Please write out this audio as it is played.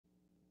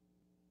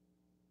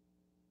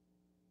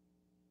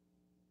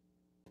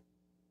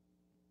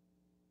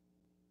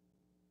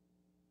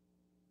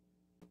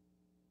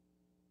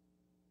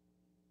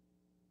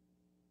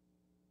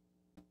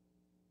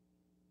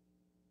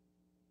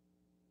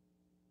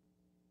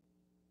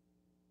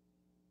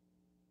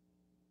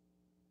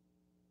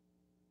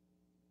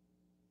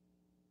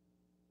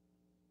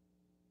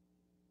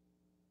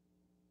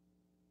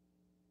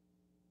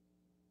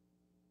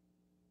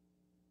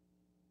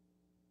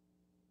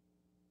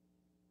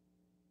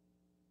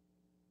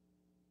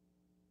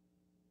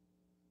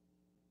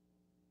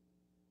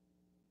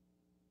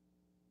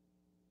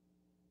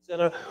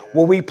Center.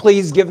 Will we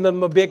please give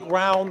them a big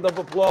round of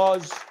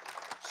applause?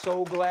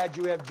 So glad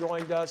you have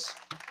joined us.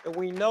 And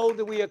we know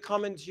that we are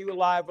coming to you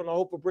live on the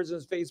Hope of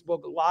Prisons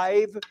Facebook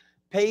Live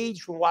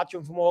page from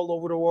watching from all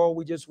over the world.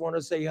 We just want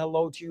to say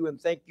hello to you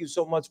and thank you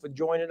so much for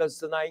joining us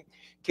tonight.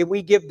 Can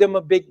we give them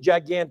a big,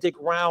 gigantic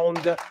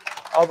round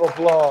of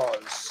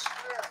applause?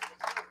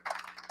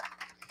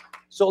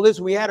 So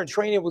listen, we had a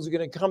trainer who was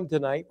going to come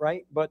tonight,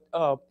 right? But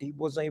he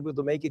wasn't able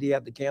to make it. He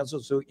had to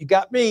cancel. So you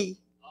got me.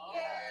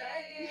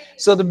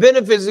 So the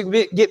benefits of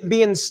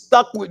being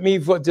stuck with me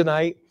for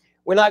tonight,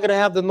 we're not going to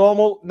have the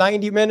normal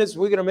 90 minutes.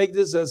 We're going to make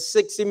this a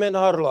 60-minute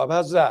huddle up.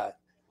 How's that?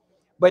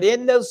 But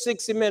in those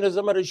 60 minutes,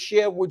 I'm going to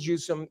share with you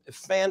some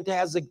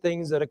fantastic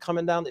things that are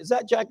coming down. Is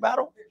that Jack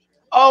Battle?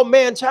 Oh,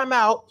 man, time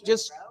out.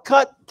 Just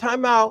cut,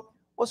 time out.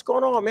 What's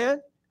going on, man?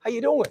 How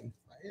you doing?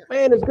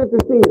 Man, it's good to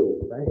see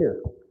you. Right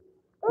here.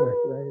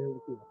 Right here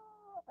with you.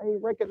 I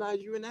didn't recognize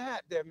you in the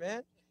hat there,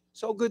 man.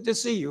 So good to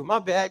see you. My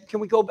bad. Can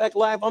we go back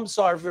live? I'm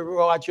sorry for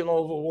everyone watching all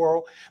over the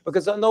world,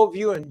 because I know if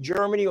you're in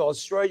Germany or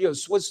Australia or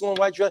Switzerland,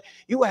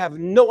 you have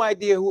no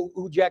idea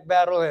who Jack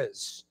Battle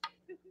is.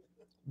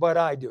 But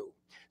I do.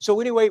 So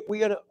anyway,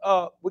 we're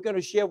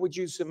gonna share with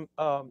you some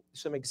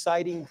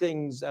exciting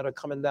things that are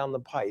coming down the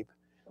pipe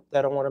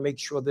that I want to make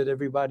sure that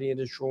everybody in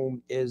this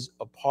room is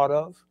a part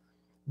of.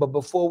 But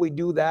before we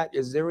do that,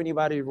 is there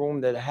anybody in the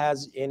room that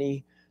has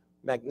any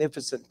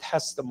magnificent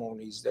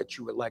testimonies that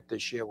you would like to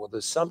share with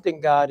us?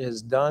 Something God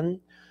has done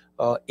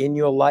in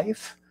your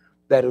life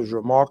that is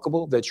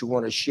remarkable that you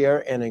want to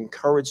share and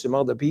encourage some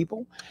other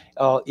people.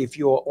 If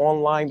you're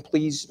online,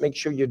 please make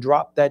sure you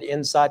drop that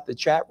inside the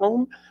chat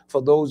room.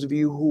 For those of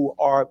you who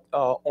are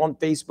on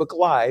Facebook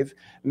Live,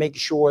 make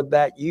sure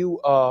that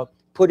you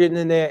put it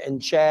in there, and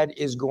Chad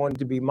is going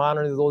to be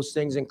monitoring those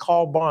things. And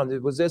Carl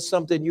Bond, was there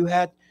something you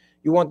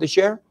want to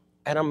share?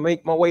 And I'll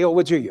make my way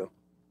over to you.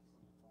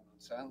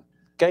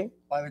 Okay.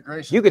 By the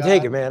grace you of can God,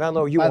 take it, man. I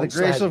know you. By the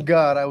grace of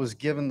God, I was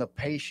given the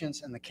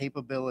patience and the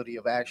capability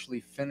of actually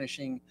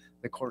finishing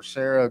the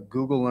Coursera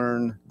Google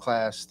Learn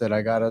class that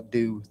I got to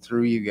do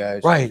through you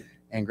guys. Right.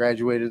 And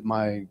graduated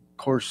my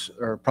course,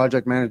 or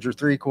Project Manager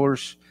 3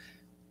 course.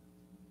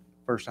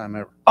 First time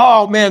ever.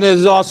 Oh man, that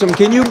is awesome.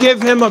 Can you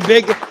give him a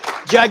big,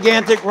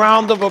 gigantic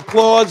round of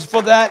applause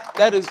for that?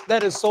 That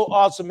is so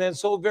awesome, man.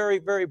 So very,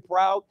 very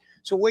proud.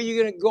 So where are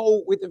you going to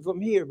go with it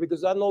from here?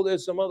 Because I know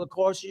there's some other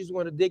courses you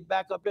want to dig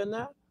back up in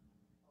there.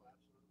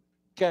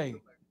 Okay.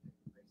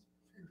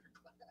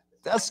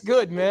 That's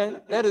good,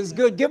 man. That is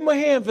good. Give him a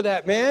hand for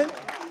that, man.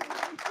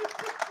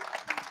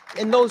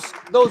 And those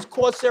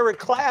Coursera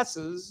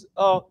classes,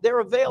 they're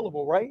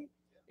available, right?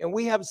 And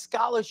we have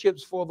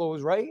scholarships for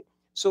those, right?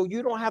 So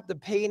you don't have to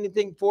pay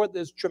anything for it.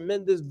 There's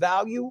tremendous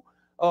value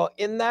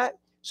in that.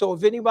 So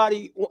if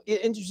anybody is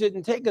interested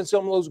in taking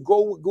some of those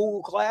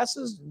Google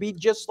classes, be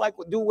just like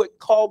do what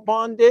Carl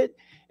Bond did,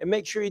 and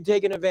make sure you're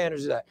taking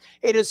advantage of that.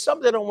 Hey, there's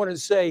something I want to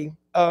say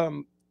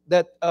and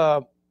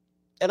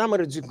I'm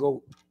going to just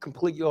go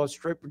completely off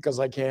script because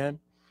I can.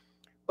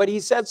 But he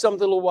said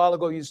something a little while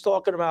ago. He was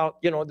talking about,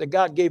 that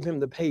God gave him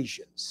the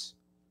patience,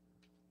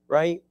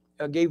 right?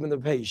 Gave him the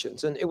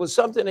patience. And it was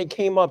something that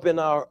came up in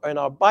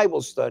our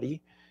Bible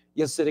study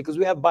yesterday, because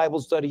we have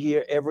Bible study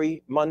here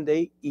every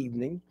Monday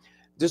evening.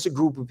 Just a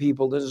group of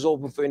people. This is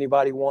open for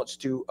anybody who wants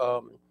to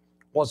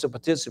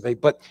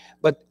participate. But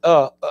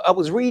I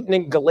was reading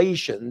in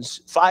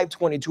Galatians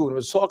 5:22, and it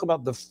was talking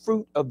about the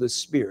fruit of the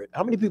Spirit.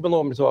 How many people know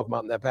what I'm talking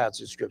about in that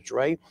passage of scripture,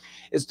 right?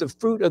 It's the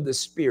fruit of the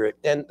Spirit.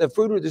 And the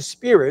fruit of the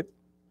Spirit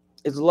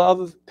is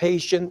love,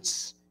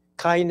 patience,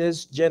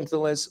 kindness,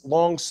 gentleness,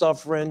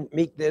 long-suffering,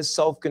 meekness,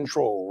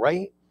 self-control,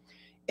 right?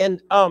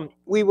 And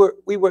we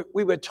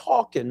were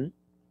talking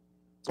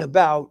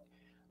about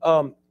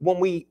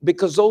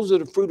because those are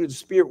the fruit of the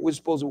Spirit we're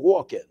supposed to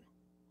walk in.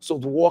 So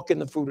to walk in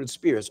the fruit of the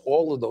Spirit,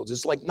 all of those,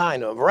 it's like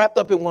 9 of them, wrapped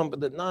up in one, but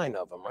the 9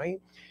 of them,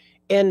 right?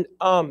 And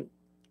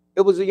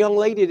it was a young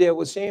lady there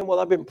was saying, well,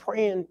 I've been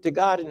praying to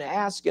God and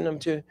asking him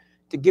to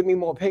give me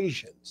more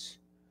patience.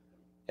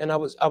 And I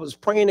was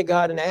praying to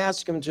God and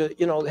asking him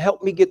to,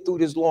 help me get through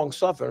this long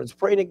suffering. I was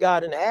praying to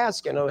God and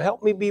asking him,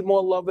 help me be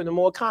more loving and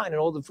more kind and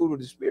all the fruit of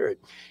the Spirit.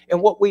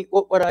 And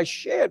what I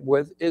shared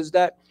with is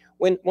that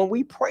when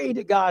we pray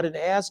to God and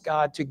ask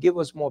God to give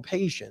us more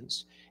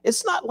patience,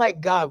 it's not like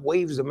God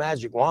waves a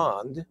magic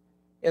wand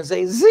and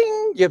says,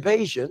 zing, you're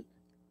patient,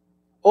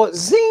 or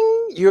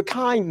zing, you're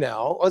kind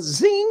now, or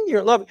zing,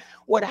 you're loving.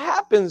 What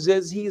happens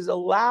is he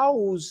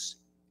allows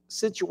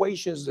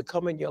situations to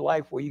come in your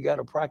life where you got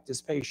to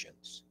practice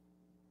patience.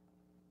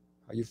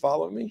 Are you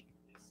following me?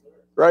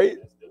 Right?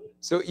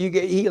 So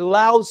he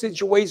allows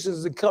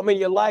situations to come in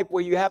your life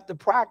where you have to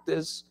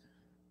practice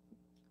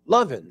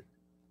loving,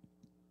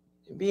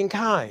 and being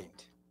kind,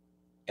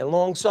 and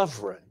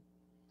long-suffering.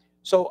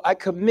 So I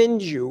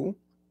commend you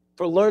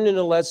for learning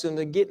a lesson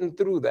and getting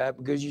through that,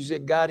 because you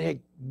said God had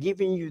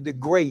given you the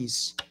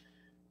grace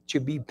to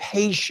be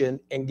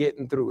patient and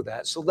getting through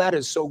that. So that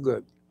is so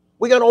good.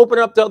 We're going to open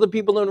up to other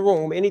people in the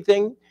room.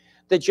 Anything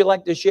that you'd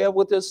like to share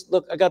with us?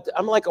 Look,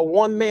 I'm like a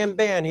one-man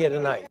band here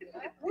tonight.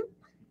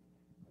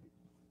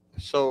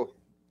 So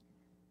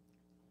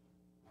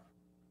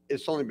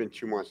it's only been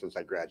 2 months since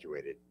I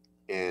graduated.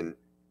 And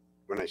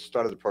when I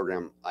started the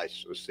program, I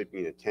was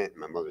sleeping in a tent in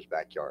my mother's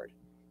backyard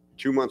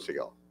 2 months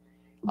ago.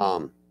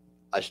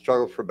 I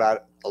struggled for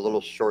about a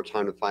little short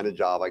time to find a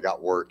job. I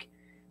got work.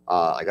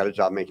 I got a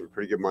job making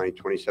pretty good money,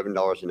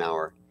 $27 an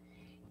hour.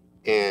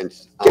 And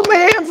give me a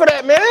hand for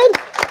that, man.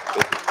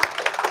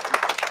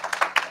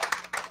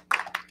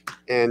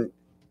 And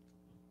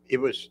it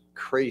was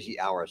crazy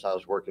hours. I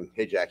was working.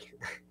 Hey, Jack.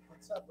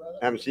 What's up, brother?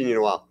 I haven't seen you in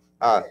a while.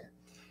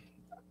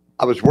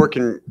 I was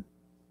working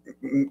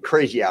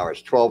crazy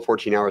hours, 12,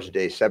 14 hours a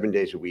day, 7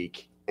 days a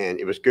week. And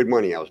it was good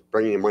money. I was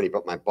bringing in money,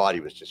 but my body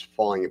was just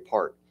falling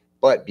apart.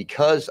 But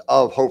because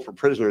of Hope for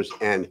Prisoners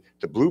and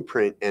the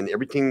blueprint and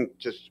everything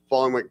just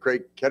following what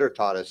Greg Ketterer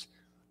taught us,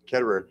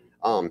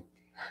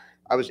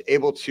 I was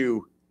able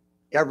to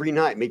every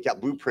night make that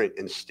blueprint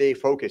and stay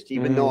focused,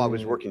 even though I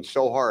was working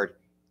so hard,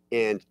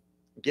 and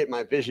get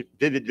my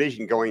vivid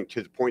vision going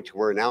to the point to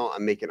where now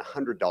I'm making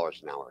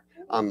 $100 an hour.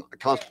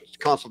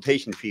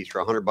 Consultation fees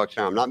for $100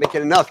 an hour. I'm not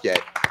making enough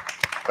yet,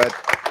 but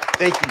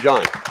thank you,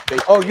 John.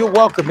 Thank you. Oh, you're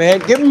welcome, man.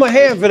 Give him a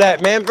hand for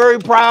that, man. Very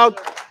proud.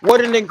 What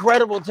an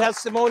incredible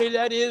testimony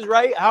that is,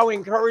 right? How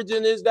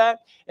encouraging is that?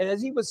 And as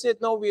he was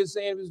sitting over here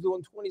saying he was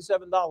doing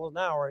 $27 an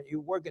hour, and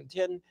you're working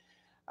 10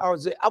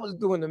 hours, I was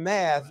doing the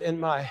math in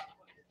my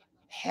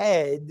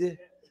head.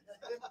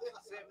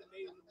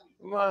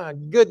 My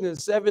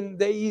goodness, 7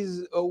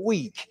 days a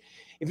week.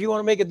 If you want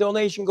to make a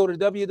donation, go to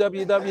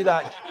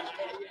www.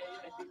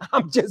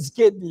 I'm just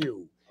kidding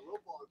you.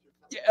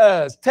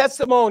 Yes,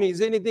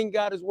 testimonies, anything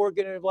God is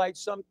working in your life,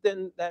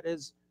 something that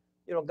is,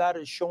 you know, God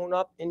has shown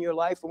up in your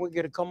life, and we're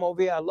going to come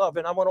over here. I love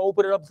it. I want to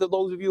open it up to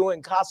those of you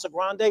in Casa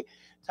Grande.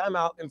 Time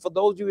out. And for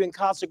those of you in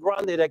Casa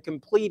Grande that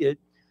completed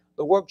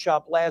the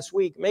workshop last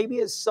week, maybe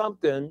it's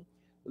something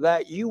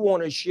that you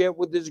want to share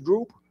with this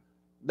group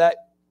that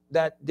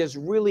just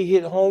really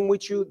hit home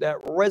with you, that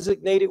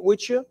resonated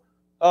with you,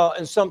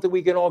 and something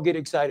we can all get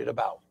excited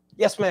about.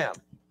 Yes, ma'am.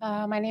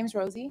 My name's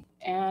Rosie,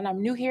 and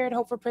I'm new here at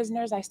Hope for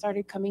Prisoners. I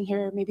started coming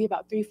here maybe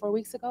about 3-4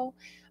 weeks ago.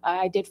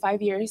 I did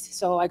 5 years,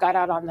 so I got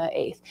out on the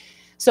 8th.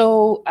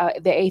 So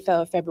the 8th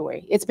of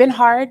February. It's been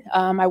hard.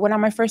 I went on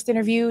my first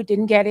interview,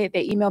 didn't get it.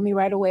 They emailed me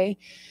right away.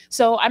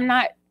 So I'm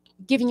not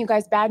giving you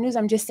guys bad news.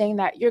 I'm just saying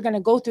that you're going to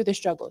go through the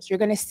struggles. You're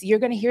going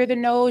to hear the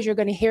no's. You're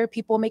going to hear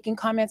people making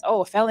comments.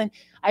 Oh, a felon.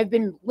 I've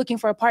been looking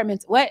for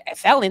apartments. What?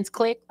 Felons?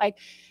 Click. Like,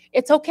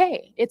 it's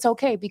okay. It's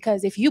okay,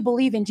 because if you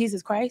believe in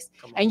Jesus Christ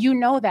and you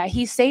know that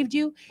he saved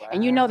you,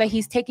 and you know that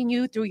he's taken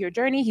you through your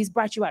journey, he's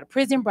brought you out of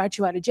prison, brought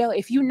you out of jail.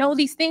 If you know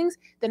these things,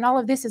 then all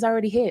of this is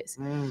already his.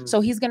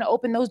 So he's going to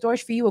open those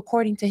doors for you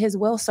according to his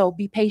will. So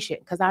be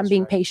patient, because I'm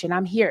being patient.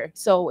 I'm here.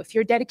 So if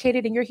you're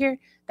dedicated and you're here,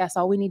 that's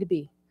all we need to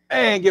be.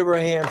 And give her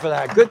a hand for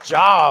that. Good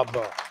job.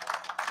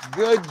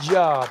 Good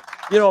job.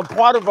 You know,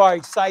 part of our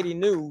exciting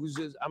news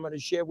is I'm going to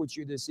share with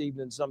you this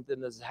evening something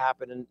that's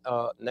happening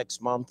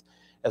next month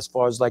as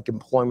far as like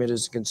employment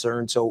is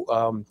concerned. So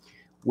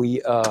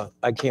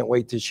I can't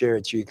wait to share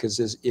it to you, because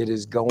it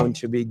is going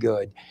to be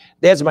good.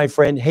 There's my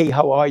friend. Hey,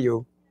 how are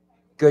you?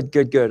 Good,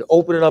 good, good.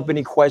 Open it up.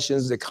 Any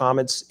questions, the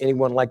comments,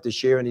 anyone like to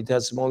share any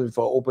testimony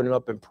before I open it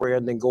up in prayer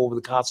and then go over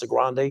the Casa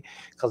Grande?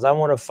 Because I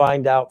want to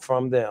find out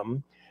from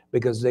them,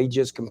 because they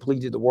just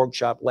completed the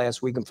workshop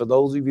last week. And for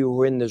those of you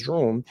who are in this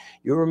room,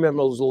 you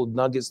remember those little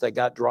nuggets that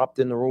got dropped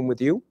in the room with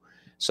you?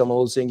 Some of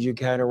those things you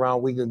carry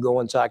around, we can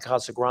go inside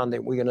Casa Grande.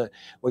 We're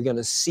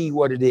gonna see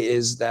what it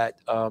is that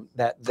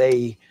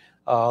they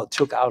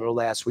took out of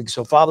last week.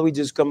 So Father, we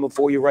just come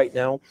before you right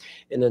now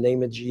in the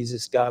name of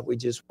Jesus, God. We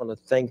just want to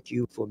thank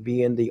you for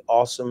being the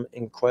awesome,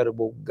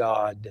 incredible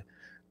God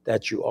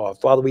that you are.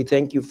 Father, we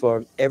thank you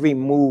for every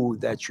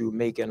move that you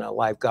make in our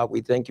life. God,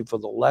 we thank you for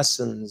the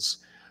lessons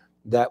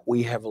that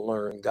we have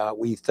learned. God,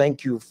 we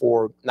thank you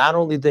for not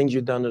only things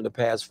you've done in the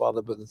past,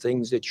 Father, but the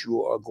things that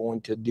you are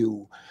going to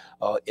do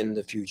in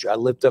the future. I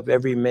lift up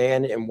every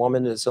man and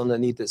woman that's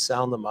underneath the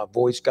sound of my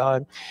voice,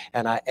 God,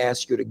 and I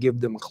ask you to give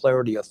them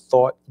clarity of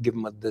thought, give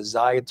them a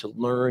desire to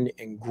learn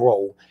and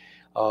grow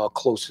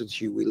closer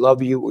to you. We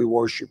love you. We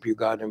worship you,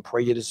 God, and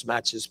pray you this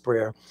matches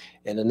prayer.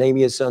 In the name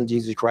of your son,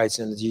 Jesus Christ,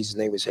 and in Jesus'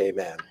 name we say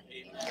amen.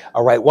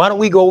 All right, why don't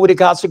we go over to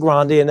Casa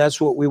Grande, and that's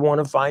what we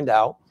want to find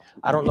out.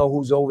 I don't know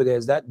who's over there.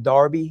 Is that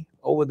Darby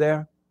over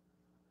there?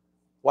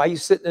 Why are you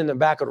sitting in the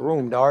back of the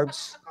room,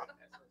 Darbs?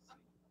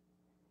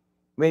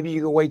 Maybe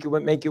you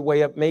can make your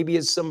way up. Maybe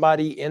it's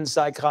somebody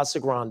inside Casa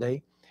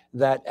Grande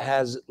that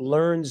has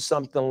learned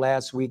something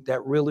last week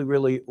that really,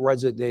 really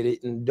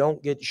resonated. And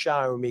don't get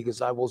shy with me,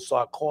 because I will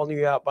start calling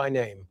you out by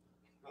name.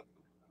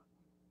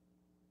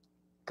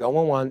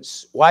 Going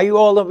once. Why are you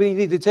all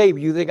underneath the table?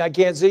 You think I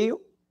can't see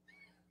you?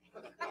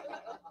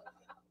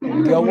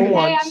 Going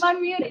once. Hey, I'm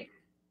unmuted.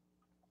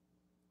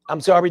 I'm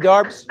sorry,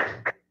 Darbs.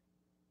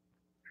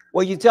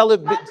 Well, you tell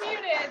it.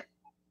 Unmuted.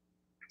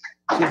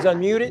 She's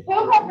unmuted.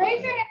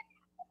 Raise your hand.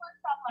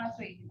 Last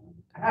week.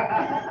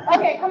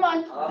 Okay, come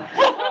on.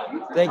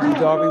 Thank you,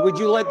 Darby. Would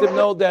you let them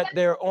know that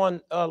they're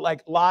on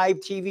like live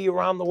TV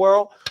around the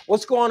world?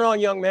 What's going on,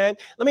 young man?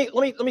 Let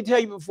me tell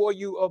you before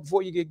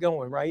you get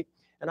going, right?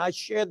 and I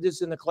shared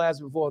this in the class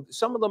before,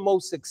 some of the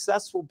most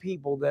successful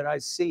people that I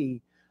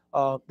see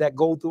that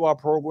go through our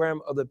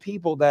program are the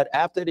people that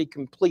after they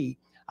complete,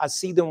 I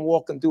see them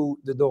walking through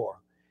the door.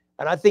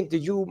 And I think that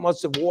you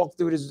must have walked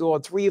through this door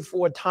 3 or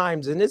 4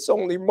 times, and it's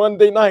only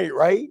Monday night,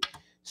 right?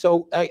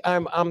 So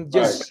I'm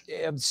just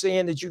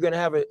saying that you're going to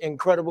have an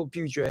incredible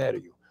future ahead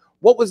of you.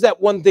 What was that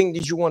one thing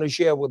that you want to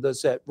share with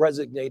us that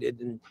resonated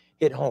and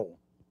hit home?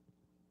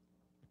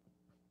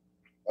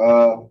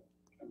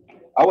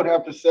 I would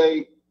have to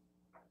say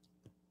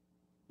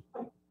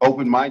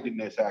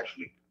open-mindedness,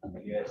 actually.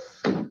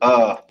 Yes.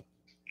 I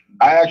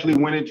actually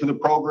went into the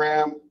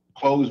program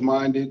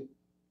closed-minded.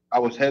 I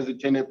was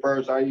hesitant at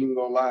first. I ain't even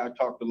gonna lie. I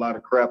talked a lot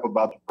of crap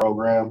about the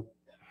program.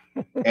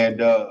 And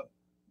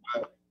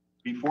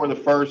before the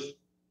first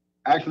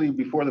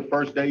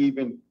day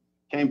even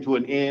came to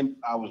an end,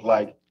 I was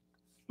like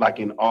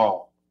in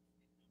awe.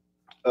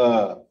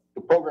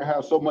 The program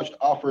has so much to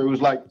offer. It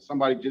was like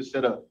somebody just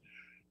said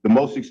the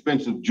most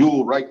expensive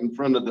jewel right in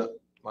front of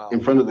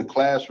the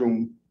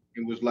classroom.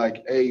 It was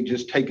like, hey,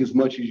 just take as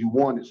much as you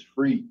want. It's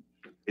free.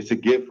 It's a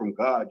gift from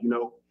God, you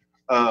know.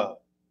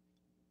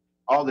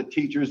 All the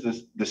teachers,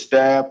 the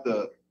staff,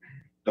 the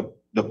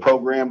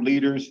program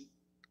leaders,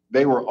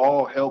 they were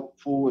all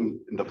helpful, and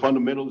the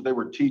fundamentals they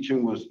were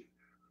teaching was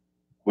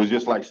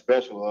just like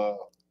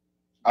special.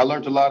 I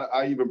learned a lot.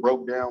 I even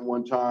broke down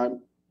one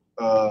time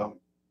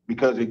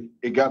because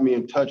it got me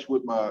in touch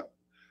with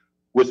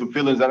some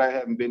feelings that I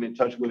haven't been in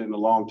touch with in a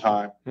long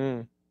time.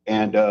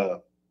 And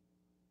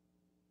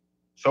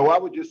so I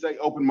would just say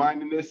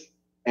open-mindedness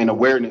and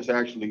awareness,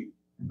 actually,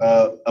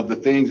 of the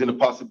things and the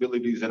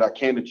possibilities that I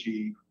can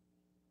achieve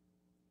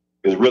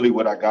is really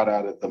what I got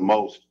out of it the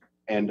most.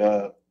 And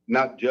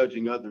not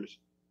judging others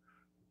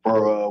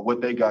for what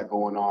they got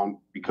going on,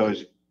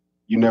 because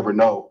you never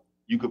know.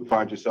 You could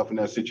find yourself in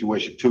that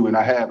situation too, and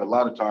I have a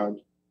lot of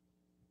times.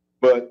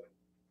 But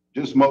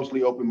just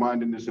mostly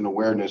open-mindedness and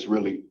awareness,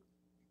 really.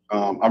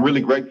 I'm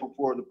really grateful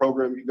for the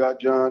program you got,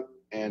 John,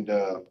 and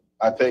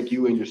I thank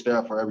you and your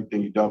staff for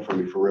everything you've done for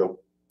me, for real.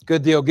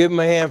 Good deal. Give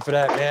him a hand for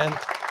that, man.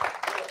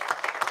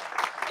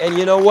 And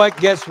you know what?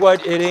 Guess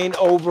what? It ain't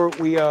over.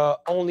 We are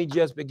only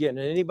just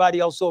beginning. Anybody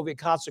else over at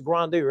Casa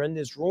Grande or in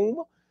this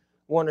room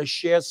want to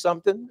share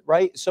something,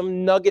 right?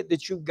 Some nugget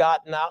that you've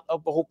gotten out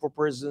of the Hope for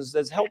Prisoners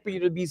that's helping you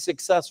to be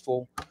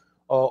successful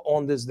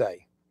on this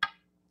day?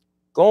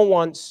 Going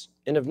once.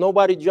 And if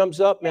nobody jumps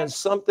up, man,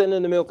 something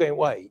in the milk ain't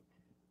white.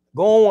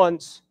 Going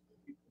once.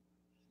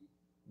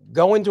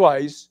 Going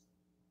twice.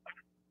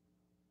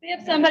 We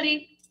have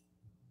somebody.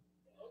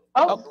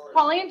 Oh,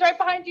 Colleen's right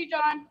behind you,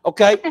 John.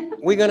 Okay,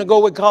 we're going to go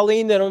with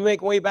Colleen, then we'll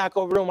make our way back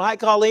over to him. Hi,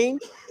 Colleen.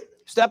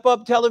 Step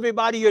up, tell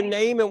everybody your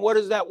name, and what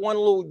is that one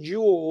little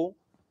jewel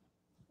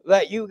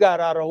that you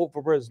got out of Hope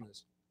for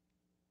Prisoners?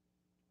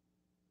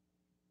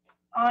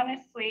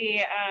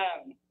 Honestly,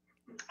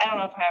 I don't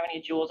know if I have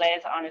any jewels. I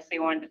just honestly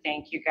wanted to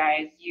thank you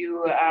guys.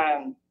 You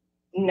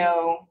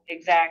know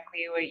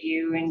exactly what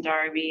you and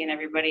Darby and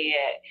everybody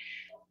at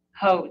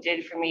Hope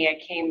did for me. I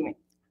came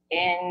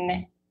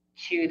in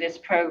to this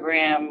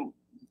program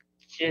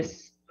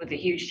just with a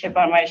huge chip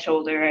on my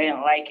shoulder. I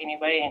didn't like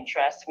anybody, I didn't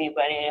trust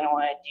anybody, I didn't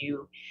want to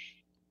do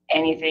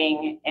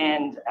anything.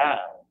 And I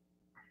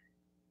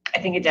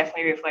think it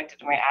definitely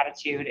reflected my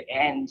attitude.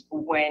 And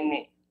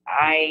when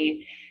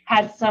I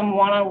had some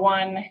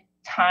one-on-one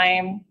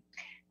time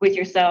with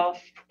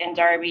yourself and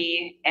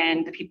Darby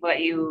and the people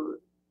that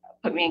you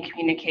put me in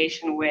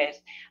communication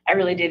with, I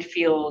really did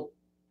feel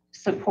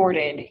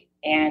supported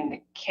and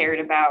cared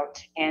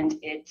about, and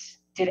it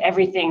did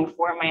everything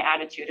for my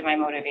attitude and my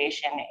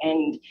motivation.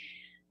 And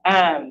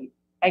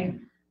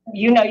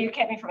you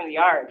kept me from the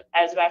yard.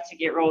 I was about to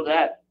get rolled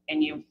up,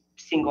 and you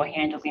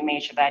single-handedly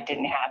made sure that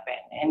didn't happen.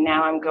 And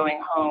now I'm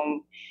going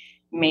home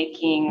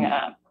making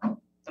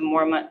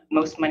the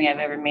most money I've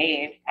ever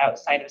made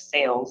outside of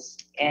sales.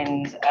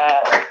 And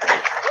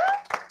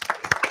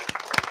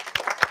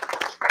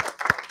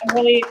I'm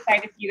really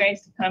excited for you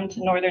guys to come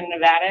to Northern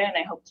Nevada, and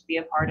I hope to be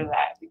a part of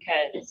that,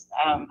 because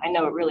I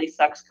know it really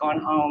sucks going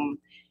home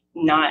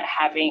not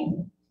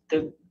having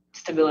the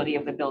stability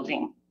of the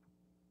building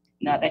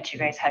that you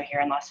guys have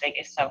here in Las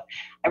Vegas. So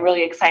I'm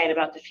really excited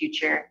about the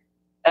future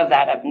of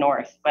that up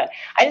north. But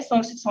I just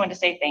wanted to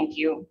say thank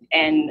you.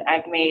 And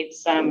I've made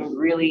some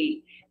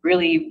really,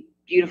 really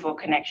beautiful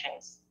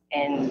connections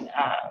in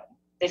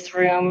this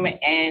room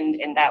and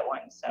in that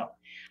one. So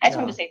I just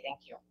wanted to say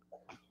thank you.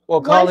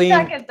 Well, Colleen.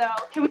 1 second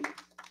though. Can we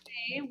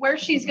say where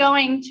she's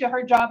going to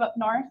her job up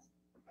north?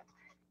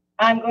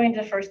 I'm going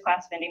to First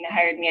Class Vending. They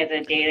hired me as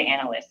a data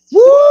analyst.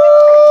 Woo!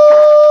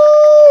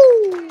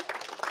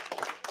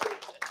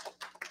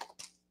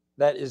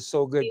 That is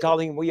so good.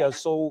 Colleen, we are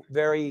so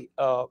very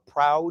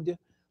proud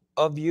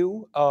of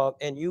you.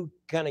 And you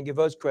kind of give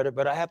us credit,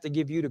 but I have to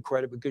give you the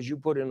credit because you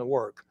put in the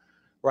work,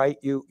 right?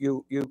 You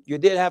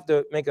did have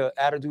to make an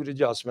attitude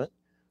adjustment,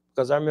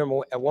 because I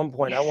remember at one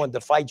point I wanted to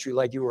fight you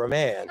like you were a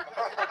man.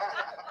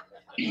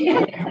 I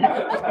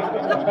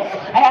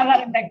have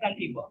that effect on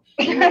people.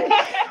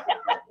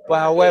 But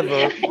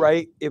however,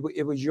 right, it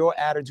was your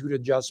attitude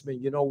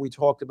adjustment. You know, we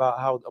talked about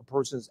how a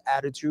person's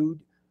attitude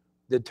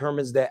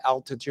determines their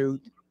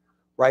altitude,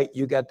 right?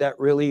 You got that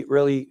really,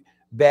 really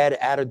bad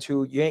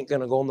attitude, you ain't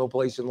gonna go no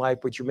place in life,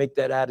 but you make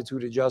that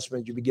attitude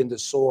adjustment, you begin to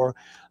soar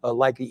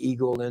like an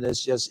eagle. And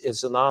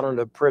it's an honor and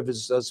a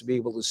privilege to us to be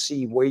able to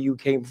see where you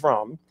came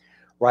from,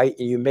 right?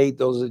 And you made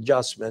those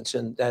adjustments,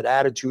 and that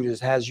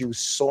attitude has you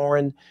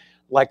soaring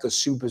like a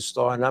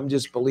superstar. And I'm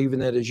just believing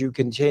that as you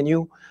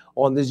continue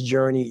on this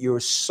journey, you're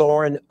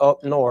soaring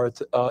up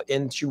north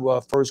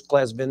into first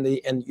class vending,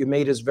 and you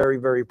made us very,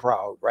 very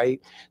proud, right?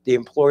 The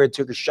employer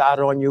took a shot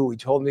on you. We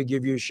told him to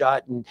give you a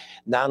shot, and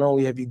not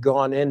only have you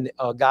gone in,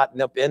 gotten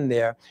up in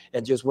there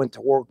and just went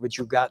to work, but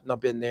you've gotten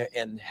up in there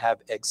and have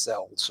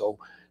excelled. So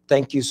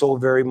thank you so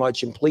very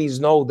much, and please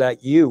know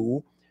that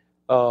you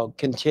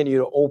continue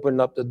to open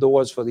up the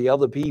doors for the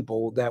other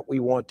people that we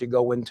want to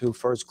go into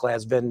first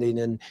class vending,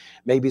 and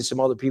maybe some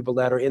other people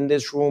that are in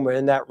this room or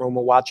in that room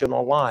or watching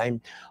online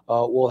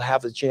will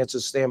have the chance to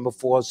stand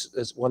before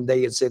us one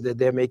day and say that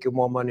they're making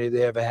more money than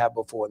they ever have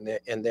before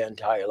in their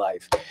entire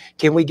life.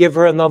 Can we give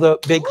her another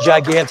big,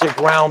 gigantic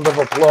round of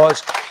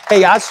applause?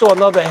 Hey, I saw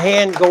another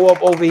hand go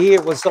up over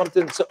here with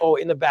something.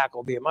 In the back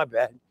over here. My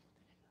bad.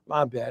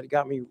 My bad. It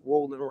got me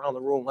rolling around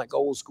the room like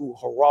old school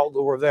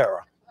Geraldo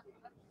Rivera.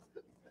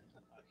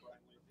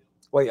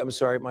 Wait, I'm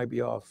sorry, it might be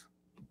off.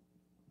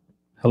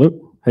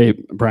 Hello. Hey,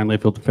 Brian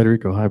Layfield to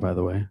Federico. Hi, by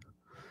the way.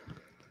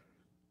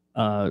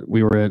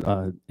 We were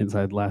at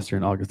Inside last year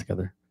in August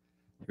together.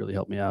 He really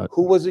helped me out.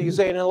 Who was it you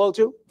saying hello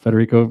to?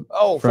 Federico.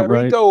 Oh,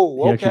 Federico.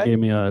 Right. He actually gave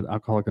me an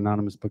Alcoholic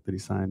Anonymous book that he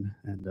signed,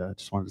 and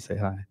just wanted to say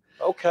hi.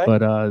 Okay.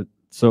 But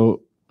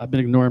so I've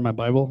been ignoring my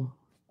Bible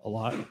a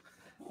lot,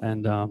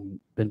 and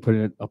been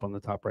putting it up on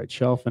the top right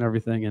shelf and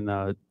everything. And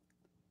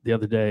the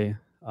other day,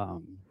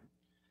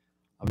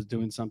 I was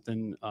doing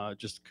something,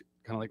 just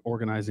kind of like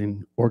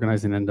organizing,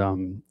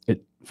 and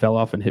it fell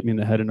off and hit me in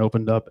the head and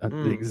opened up at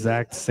the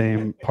exact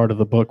same part of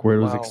the book where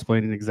it was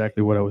explaining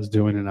exactly what I was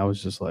doing. And I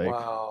was just like,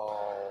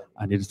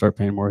 I need to start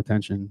paying more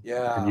attention.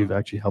 Yeah. And you've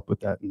actually helped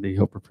with that. And the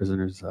Hope for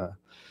Prisoners,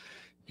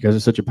 you guys are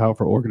such a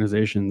powerful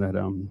organization that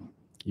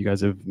you guys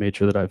have made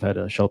sure that I've had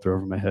a shelter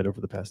over my head over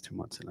the past 2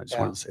 months. And I just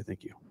wanted to say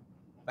thank you.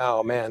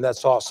 Oh, man,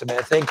 that's awesome,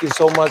 man. Thank you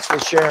so much for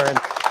sharing.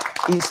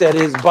 He said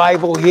his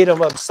Bible hit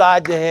him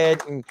upside the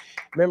head. And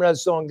remember that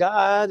song,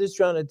 God is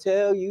trying to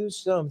tell you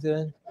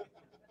something.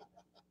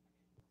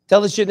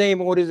 Tell us your name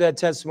and what is that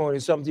testimony,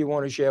 something you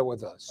want to share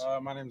with us.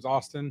 My name is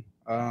Austin.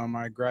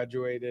 I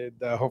graduated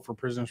the Hope for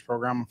Prisoners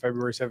program on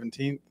February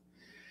 17th.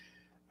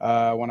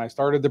 When I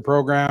started the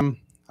program,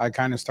 I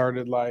kind of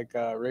started like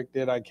Rick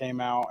did. I came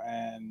out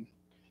and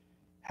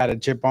had a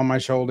chip on my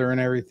shoulder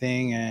and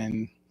everything,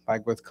 and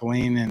like with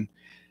Colleen, and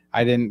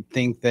I didn't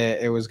think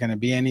that it was going to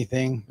be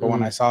anything, but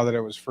when I saw that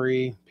it was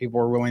free, people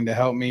were willing to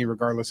help me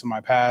regardless of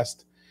my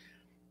past.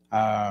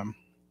 On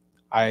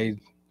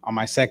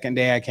my second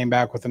day, I came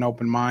back with an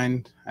open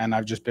mind, and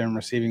I've just been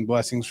receiving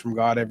blessings from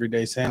God every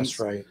day since. That's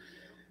right.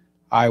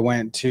 I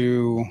went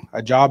to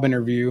a job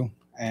interview,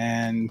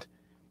 and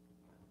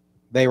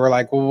they were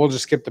like, well, we'll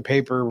just skip the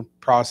paper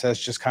process.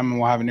 Just come and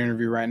we'll have an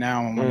interview right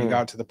now. And when he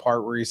got to the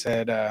part where he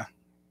said,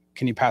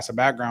 can you pass a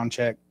background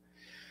check?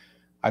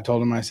 I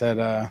told him, I said,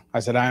 I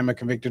am a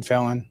convicted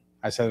felon.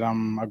 I said,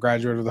 I'm a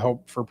graduate of the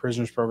Hope for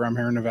Prisoners program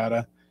here in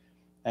Nevada.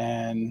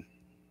 And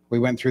we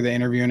went through the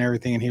interview and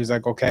everything. And he was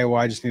like, okay, well,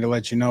 I just need to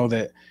let you know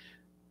that,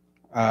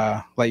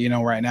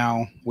 right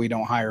now, we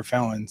don't hire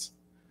felons.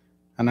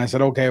 And I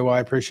said, okay, well,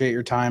 I appreciate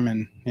your time,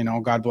 and,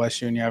 God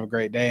bless you, and you have a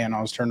great day. And I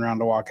was turning around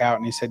to walk out,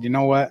 and he said, you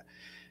know what?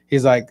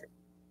 He's like,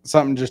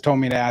 something just told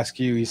me to ask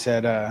you. He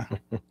said,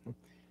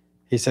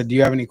 do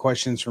you have any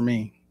questions for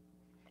me?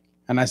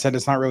 And I said,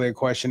 it's not really a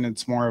question.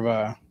 It's more of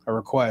a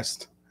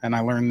request. And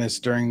I learned this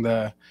during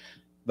the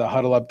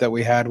huddle up that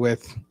we had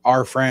with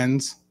our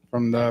friends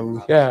from the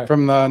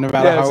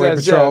Nevada Highway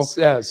Patrol.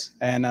 Yes.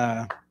 And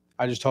I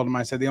just told him,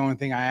 I said, the only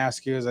thing I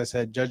ask you is, I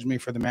said, judge me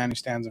for the man who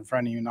stands in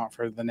front of you, not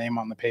for the name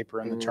on the paper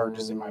and the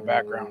charges in my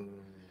background.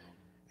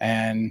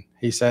 And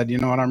he said, you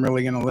know what, I'm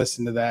really going to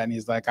listen to that. And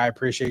he's like, I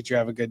appreciate you.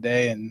 Have a good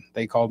day. And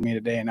they called me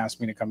today and asked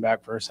me to come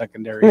back for a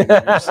secondary interview.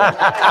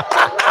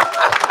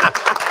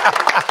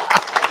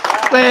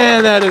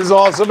 Man, that is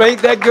awesome.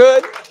 Ain't that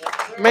good?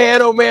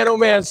 Man, oh man, oh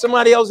man.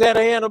 Somebody else had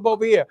a hand up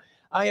over here.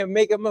 I am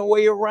making my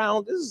way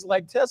around. This is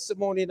like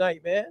testimony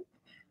night, man.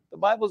 The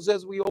Bible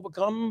says we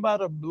overcome by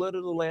the blood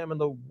of the Lamb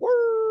and the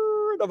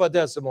word of our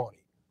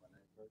testimony.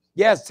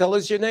 Yes, tell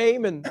us your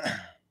name and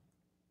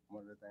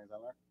one of the things I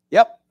learned.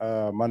 Yep.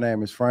 My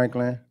name is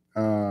Franklin.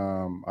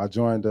 I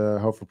joined the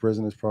Hope for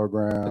Prisoners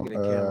program. Look at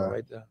the camera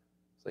right there.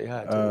 Say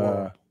hi to the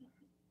world.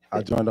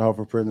 I joined the Hope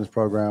for Prisoners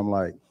program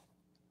like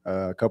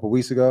a couple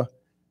weeks ago,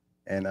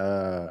 and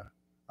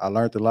I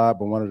learned a lot.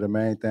 But one of the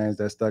main things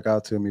that stuck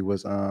out to me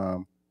was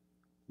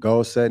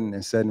goal setting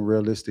and setting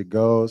realistic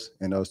goals,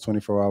 and those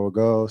 24-hour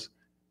goals.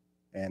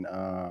 And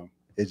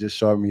it just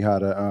showed me how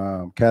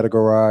to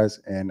categorize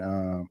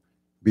and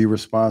be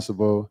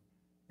responsible,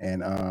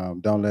 and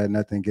don't let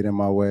nothing get in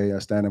my way or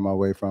stand in my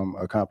way from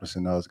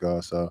accomplishing those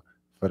goals. So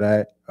for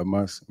that,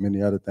 amongst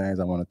many other things,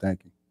 I want to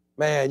thank you.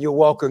 Man, you're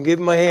welcome. Give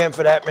him a hand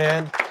for that,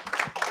 man.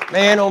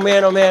 Man, oh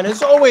man, oh man.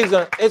 It's always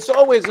an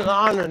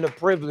honor and a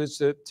privilege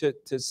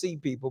to see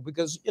people,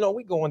 because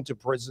we go into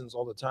prisons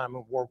all the time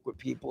and work with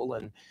people,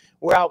 and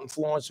we're out in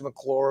Florence and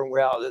McClure, and we're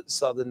out at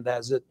Southern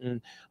Desert,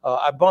 and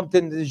I bumped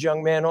into this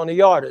young man on the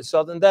yard at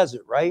Southern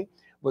Desert, right?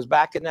 Was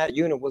back in that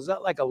unit. Was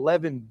that like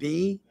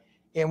 11B?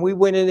 And we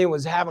went in there,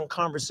 was having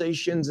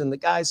conversations, and the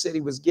guy said he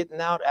was getting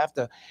out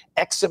after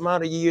X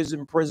amount of years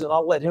in prison.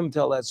 I'll let him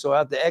tell that. So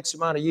after X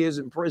amount of years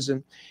in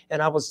prison,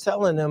 and I was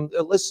telling him,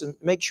 listen,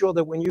 make sure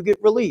that when you get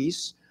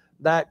released,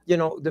 that,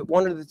 that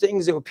one of the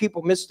things that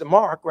people miss the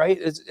mark, right,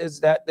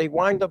 is that they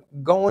wind up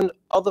going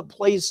other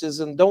places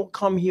and don't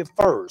come here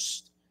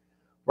first,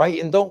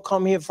 right? And don't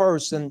come here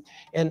first.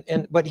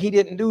 But he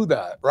didn't do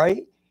that,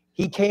 right?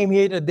 He came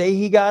here the day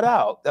he got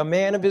out, a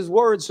man of his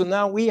word. So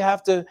now we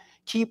have to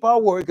keep our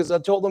word, because I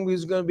told him we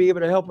was going to be able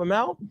to help him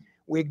out.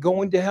 We're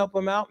going to help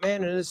him out,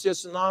 man. And it's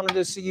just an honor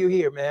to see you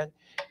here, man.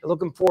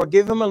 Looking forward.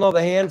 Give him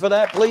another hand for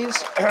that, please.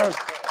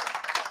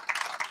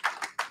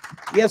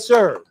 Yes,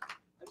 sir.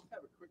 I just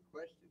have a quick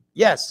question.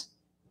 Yes.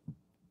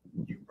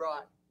 You brought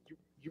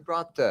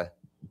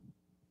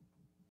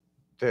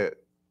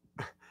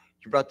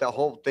that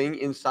whole thing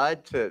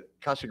inside to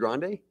Casa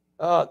Grande?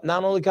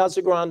 Not only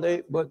Casa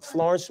Grande, but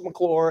Florence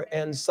McClure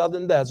and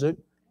Southern Desert.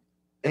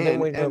 And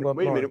wait a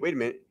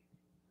minute.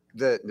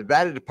 The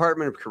Nevada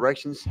Department of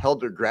Corrections held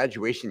their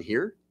graduation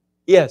here?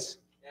 Yes.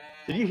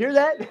 Did you hear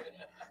that?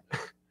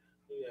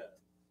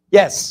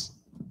 Yes.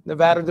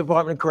 Nevada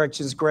Department of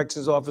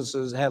corrections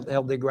officers have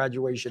held their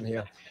graduation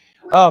here.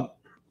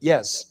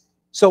 Yes.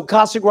 So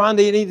Casa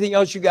Grande, anything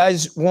else you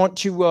guys want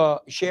to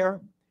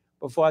share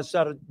before I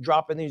start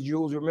dropping these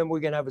jewels? Remember, we're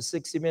going to have a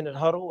 60-minute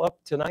huddle up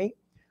tonight,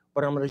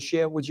 but I'm going to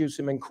share with you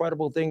some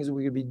incredible things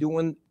we're going to be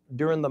doing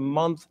during the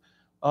month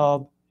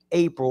of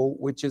April,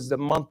 which is the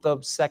month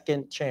of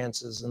second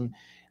chances. And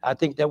I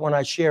think that when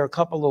I share a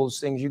couple of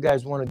those things, you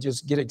guys want to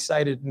just get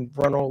excited and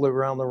run all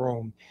around the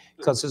room,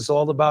 because it's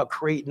all about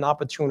creating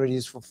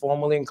opportunities for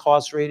formerly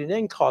incarcerated and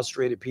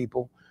incarcerated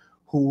people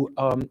who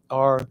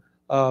are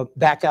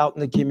back out in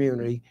the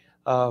community.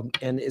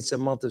 And it's a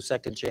month of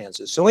second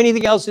chances. So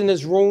anything else in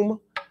this room?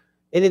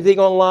 Anything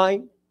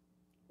online?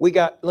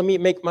 Let me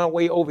make my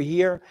way over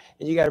here,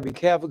 and you got to be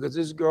careful, because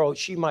this girl,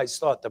 she might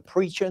start the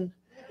preaching.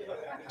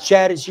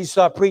 Chad, she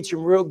start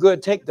preaching real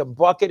good. Take the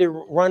bucket and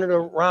run it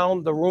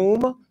around the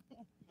room.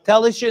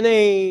 Tell us your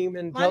name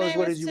and tell us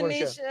what it is you want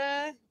to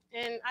share.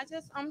 And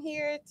I'm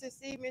here to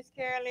see Miss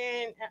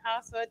Carolyn and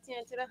also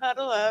attend to the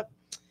Huddle Up.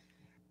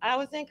 I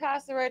was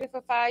incarcerated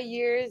for 5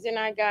 years and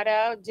I got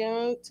out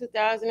June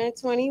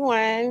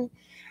 2021.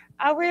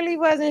 I really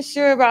wasn't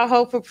sure about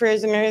Hope for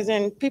Prisoners,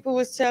 and people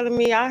was telling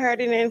me, I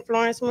heard it in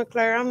Florence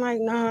McClure. I'm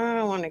like, no, I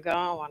don't want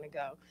to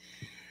go.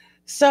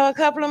 So a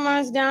couple of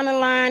months down the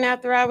line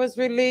after I was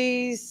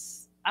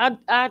released,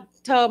 I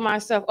told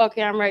myself,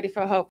 okay, I'm ready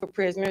for Hope for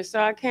Prisoners. So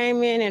I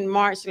came in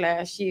March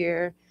last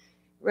year,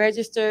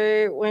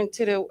 registered, went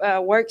to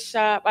the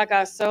workshop. I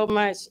got so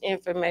much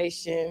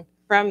information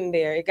from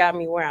there. It got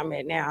me where I'm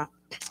at now.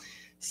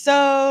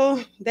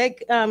 So they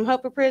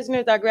Hope for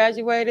Prisoners, I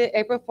graduated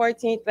April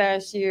 14th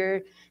last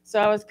year. So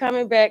I was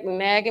coming back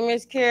nagging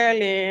Miss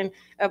Carolyn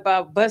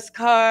about bus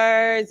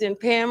cards and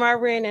paying my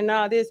rent and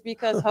all this,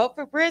 because Hope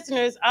for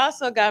Prisoners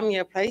also got me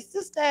a place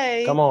to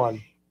stay. Come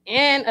on.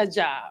 And a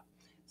job.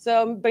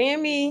 So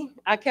being me,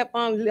 I kept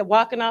on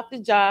walking off the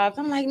jobs.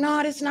 I'm like,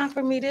 no, this not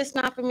for me. This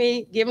not for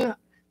me. Giving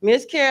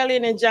Miss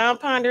Carolyn and Jon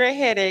Ponder a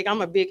headache. I'm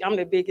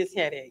the biggest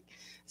headache.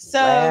 So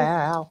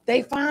wow.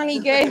 They finally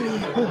gave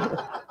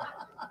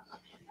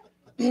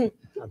me.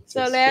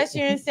 So last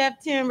year in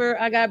September,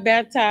 I got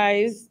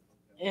baptized,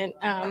 and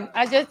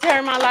I just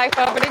turned my life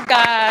over to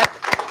God.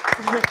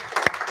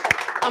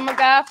 I'm a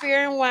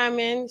God-fearing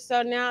woman.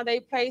 So now they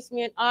placed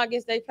me in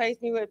August. They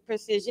placed me with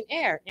Precision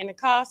Air in the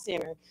call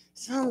center.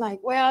 So I'm like,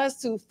 well, it's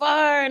too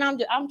far, and I'm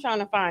trying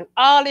to find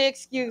all the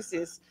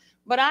excuses.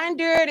 But I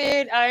endured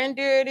it.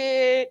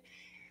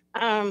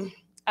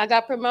 I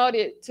got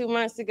promoted 2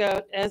 months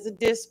ago as a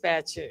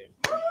dispatcher.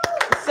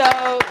 So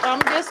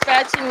I'm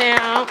dispatching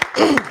now.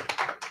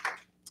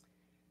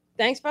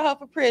 Thanks for Hope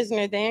for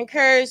Prisoner. They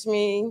encouraged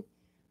me.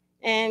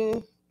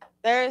 And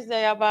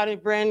Thursday, I bought a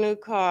brand new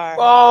car.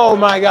 Oh,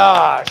 my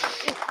gosh.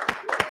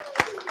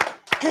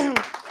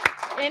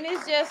 And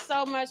it's just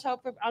so much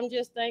hope. I'm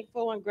just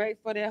thankful and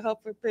grateful that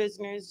Hope for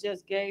Prisoners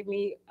just gave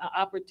me an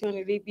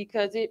opportunity,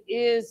 because it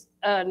is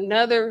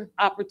another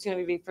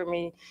opportunity for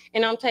me.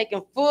 And I'm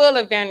taking full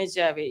advantage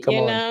of it,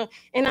 you know?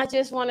 And I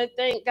just want to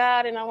thank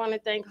God, and I want to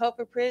thank Hope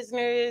for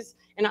Prisoners.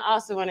 And I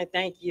also want to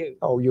thank you.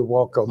 Oh, you're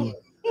welcome.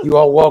 You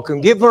are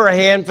welcome. Give her a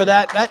hand for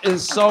that. That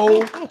is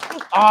so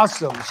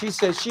awesome. She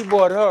says she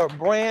bought her a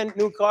brand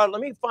new car.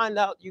 Let me find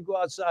out. You go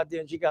outside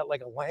there and she got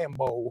like a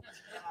Lambo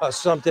or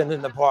something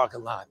in the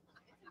parking lot.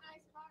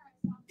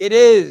 It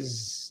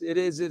is.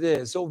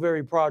 So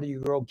very proud of you,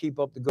 girl. Keep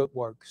up the good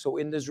work. So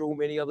in this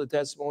room, any other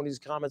testimonies,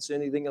 comments,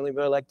 anything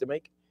anybody like to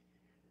make?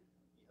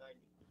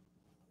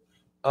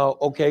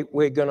 Okay,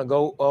 we're gonna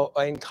go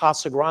in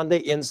Casa Grande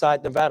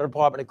inside Nevada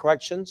Department of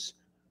Corrections.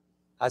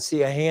 I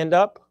see a hand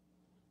up.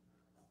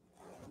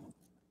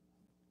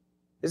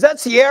 Is that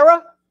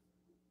Sierra?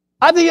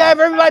 I think I have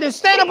everybody to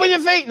stand up on your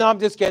feet. No, I'm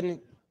just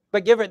kidding.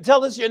 But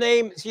tell us your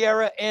name,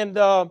 Sierra, and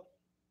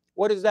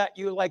what is that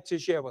you'd like to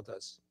share with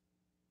us?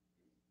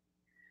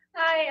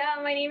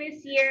 Hi, my name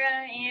is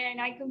Sierra,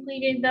 and I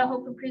completed the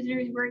Hope for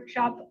Prisoners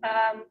workshop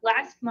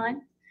last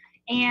month.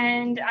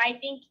 And I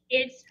think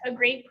it's a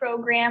great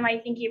program. I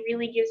think it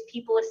really gives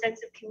people a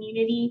sense of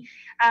community.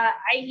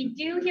 I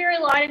do hear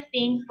a lot of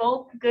things,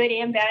 both good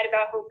and bad,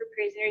 about Hope for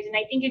Prisoners. And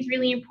I think it's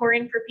really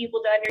important for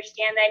people to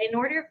understand that in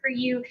order for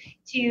you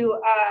to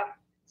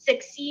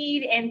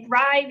succeed and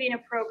thrive in a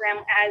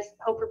program as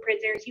Hope for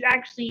Prisoners,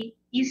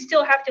 you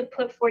still have to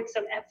put forth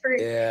some effort.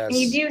 Yes. And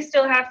you do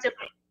still have to,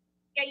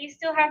 you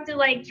still have to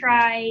like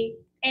try,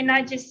 and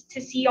not just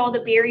to see all the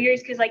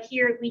barriers, because like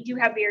here we do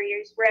have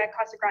barriers. We're at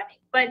Casa Grande,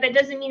 but that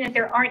doesn't mean that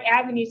there aren't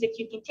avenues that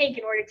you can take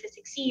in order to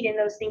succeed in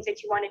those things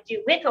that you want to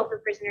do with Hope for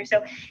Prisoners.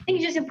 So I think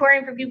it's just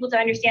important for people to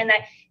understand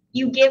that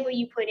you get what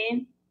you put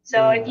in.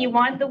 So if you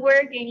want the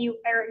work and you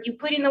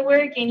put in the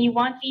work and you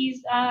want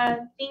these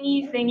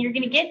thingies, then you're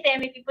gonna get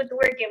them if you put the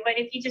work in. But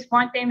if you just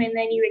want them and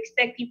then you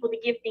expect people to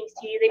give things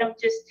to you, they don't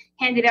just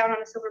hand it out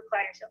on a silver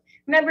platter. So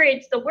remember,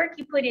 it's the work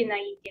you put in that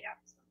you get out.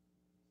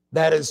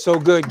 That is so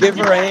good. Give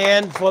her a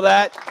hand for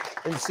that.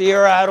 And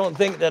Sierra, I don't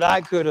think that I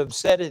could have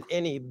said it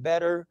any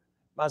better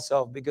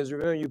myself, because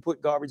remember, you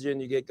put garbage in,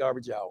 you get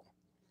garbage out,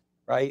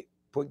 right?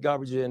 Put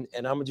garbage in,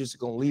 and I'm just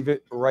going to leave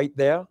it right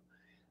there.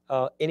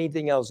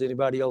 Anything else?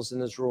 Anybody else in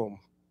this room?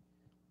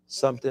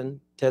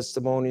 Something,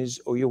 testimonies?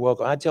 Oh, you're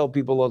welcome. I tell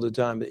people all the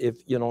time, if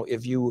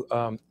you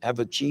have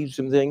achieved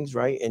some things,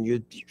 right, and you're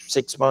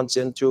 6 months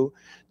into,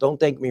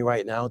 don't thank me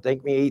right now.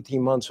 Thank me 18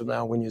 months from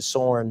now when you're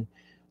soaring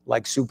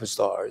like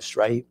superstars,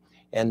 right?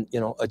 And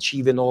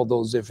achieving all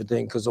those different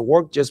things, because the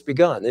work just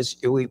begun.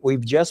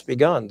 We've just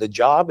begun. The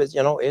job is,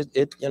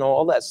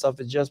 all that stuff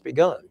has just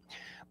begun.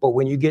 But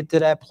when you get to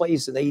that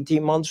place in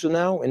 18 months from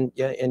now, and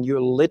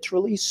you're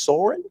literally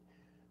soaring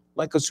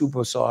like a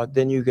superstar,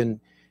 then you can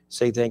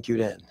say thank you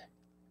then.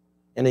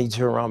 And then you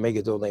turn around and make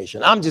a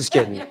donation. I'm just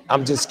kidding.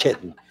 I'm just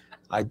kidding.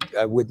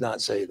 I would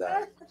not say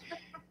that.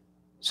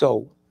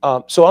 So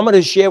I'm going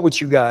to share with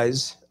you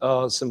guys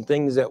some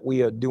things that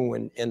we are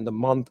doing in the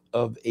month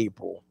of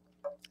April.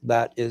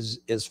 That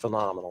is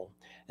phenomenal.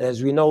 And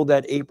as we know,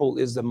 that April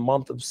is the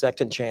month of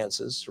second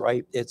chances,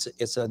 right?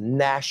 It's a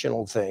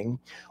national thing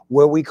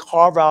where we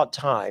carve out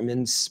time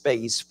and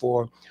space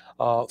for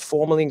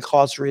formerly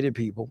incarcerated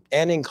people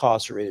and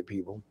incarcerated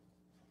people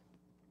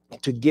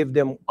to give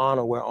them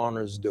honor where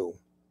honor is due,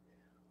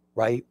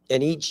 right?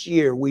 And each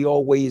year we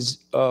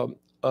always want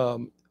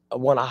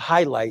to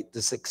highlight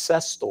the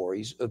success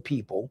stories of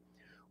people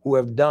who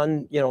have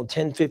done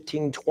 10,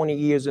 15, 20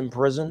 years in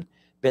prison,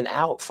 been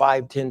out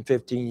 5, 10,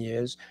 15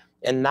 years.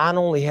 And not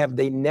only have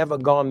they never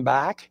gone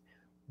back,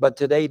 but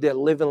today they're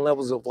living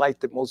levels of life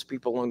that most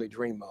people only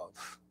dream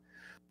of,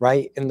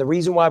 right? And the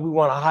reason why we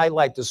want to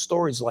highlight the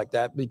stories like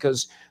that,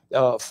 because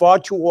far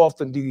too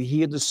often do you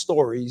hear the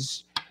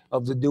stories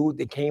of the dude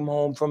that came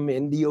home from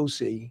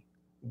NDOC,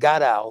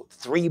 got out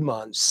 3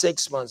 months,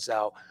 6 months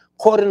out,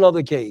 caught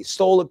another case,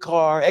 stole a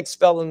car,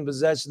 ex-felon in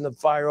possession of a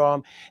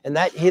firearm, and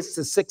that hits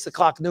the 6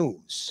 o'clock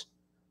news.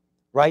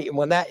 Right? And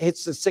when that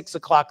hits the 6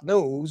 o'clock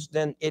news,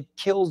 then it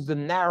kills the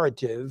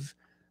narrative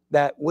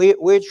that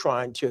we're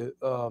trying to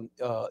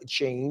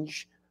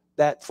change,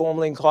 that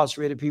formerly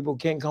incarcerated people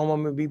can come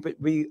home and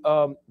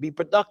be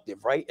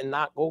productive, right? And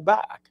not go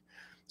back.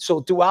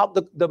 So throughout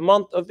the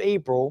month of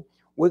April,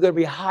 we're going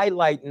to be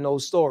highlighting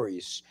those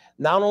stories,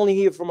 not only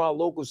here from our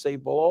local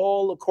state, but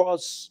all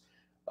across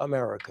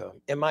America.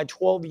 In my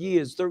 12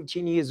 years,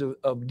 13 years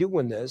of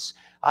doing this,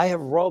 I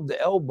have rubbed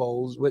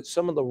elbows with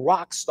some of the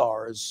rock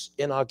stars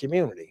in our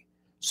community,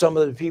 some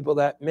of the people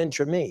that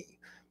mentor me.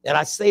 And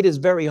I say this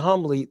very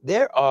humbly,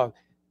 there are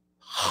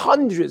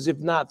hundreds, if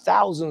not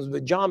thousands,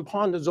 of Jon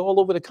Ponders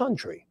all over the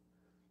country.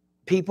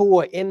 People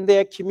who are in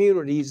their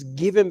communities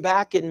giving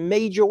back in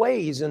major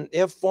ways, and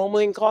they're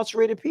formerly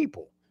incarcerated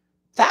people,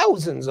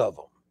 thousands of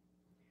them.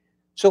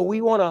 So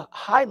we want to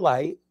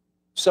highlight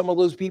some of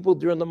those people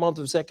during the month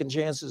of second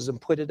chances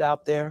and put it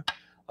out there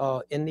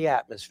in the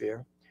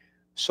atmosphere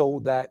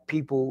so that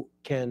people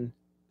can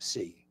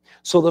see.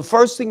 So the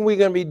first thing we're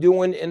going to be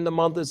doing in the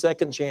month of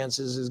second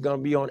chances is going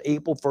to be on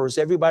April 1st.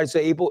 Everybody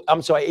say April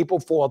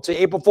 4th. Say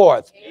April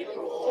 4th.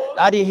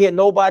 I didn't hear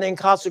nobody in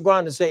Casa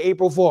Grande say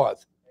April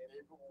 4th.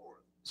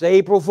 Say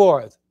April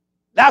 4th.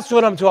 That's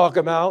what I'm talking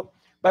about.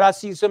 But I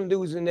see some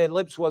dudes and their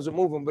lips wasn't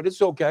moving, but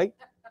it's okay.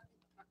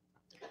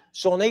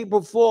 So on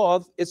April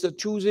 4th, it's a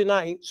Tuesday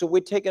night. So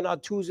we're taking our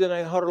Tuesday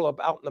night huddle up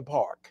out in the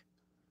park,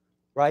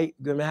 right?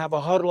 We're going to have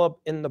a huddle up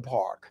in the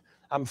park.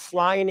 I'm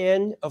flying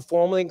in a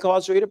formerly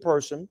incarcerated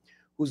person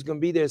who's going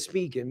to be there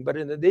speaking. But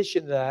in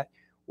addition to that,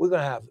 we're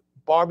going to have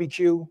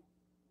barbecue.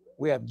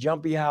 We have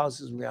jumpy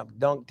houses. We have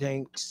dunk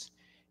tanks.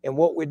 And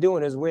what we're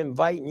doing is we're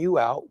inviting you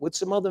out with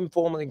some other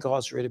formerly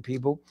incarcerated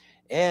people.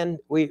 And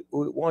we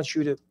want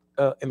you to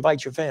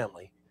invite your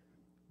family.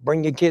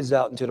 Bring your kids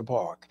out into the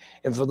park.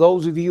 And for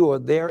those of you who are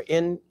there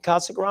in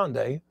Casa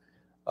Grande,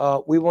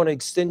 we want to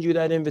extend you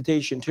that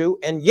invitation too.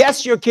 And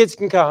yes, your kids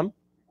can come.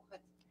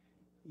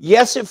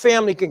 Yes, your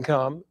family can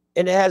come.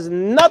 And it has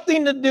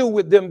nothing to do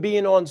with them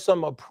being on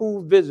some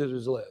approved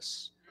visitors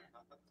list.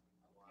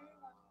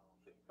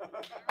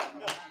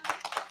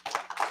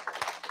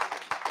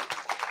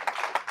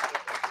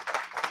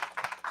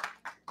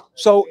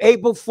 So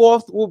April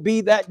 4th will be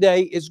that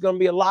day. It's going to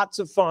be lots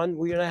of fun.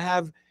 We're going to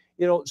have,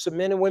 you know, some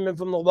men and women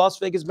from the Las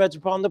Vegas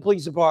Metropolitan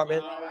Police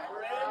Department.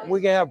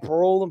 We can have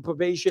parole and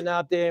probation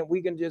out there, and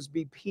we can just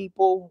be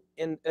people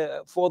in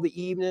for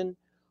the evening,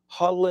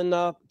 huddling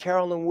up.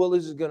 Carolyn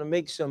Willis is going to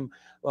make some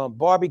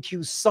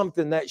barbecue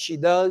something that she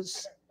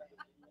does,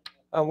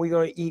 and we're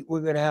going to eat.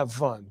 We're going to have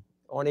fun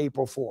on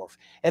April 4th.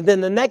 And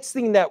then the next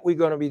thing that we're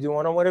going to be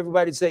doing, I want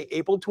everybody to say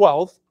April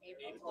 12th.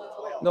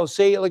 No,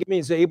 say it like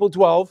me. Say April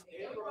 12th.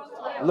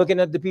 Looking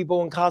at the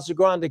people in Casa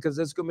Grande, because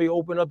that's going to be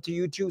open up to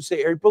you too.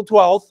 Say April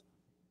 12th.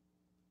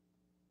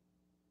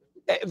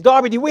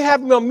 Darby, do we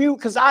have him on mute?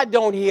 Because I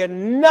don't hear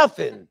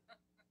nothing.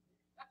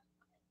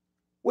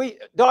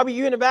 Darby,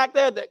 you in the back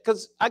there?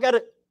 Because I get.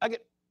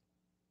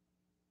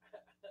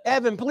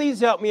 Evan, please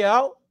help me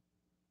out.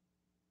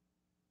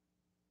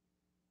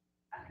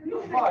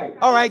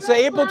 All right, so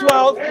April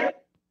 12th.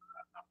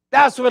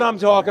 That's what I'm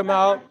talking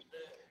about.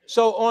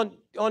 So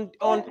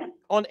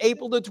on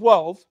April the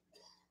 12th,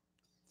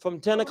 from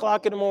 10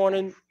 o'clock in the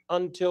morning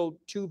until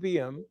 2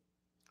 p.m.,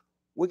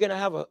 we're going to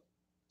have a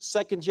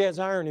second chance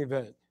hiring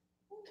event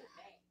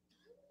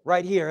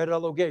right here at our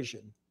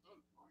location.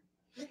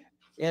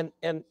 And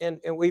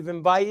we've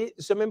invited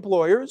some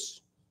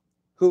employers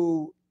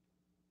who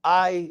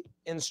I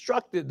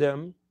instructed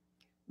them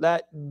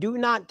that do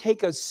not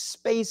take a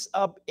space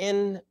up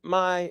in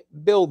my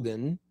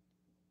building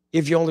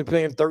if you're only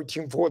paying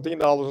 $13,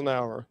 $14 an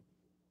hour,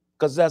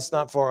 because that's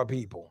not for our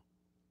people.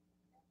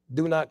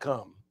 Do not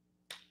come.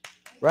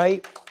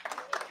 Right?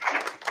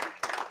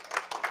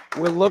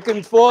 We're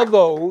looking for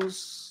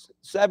those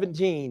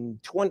 17,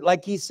 20,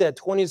 like he said,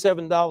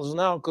 $27 an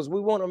hour, because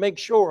we want to make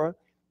sure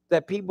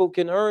that people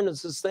can earn in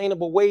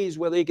sustainable ways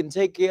where they can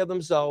take care of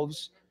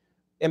themselves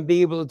and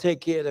be able to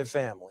take care of their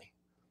family.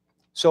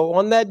 So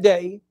on that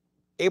day,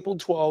 April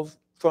 12th,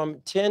 from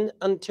 10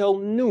 until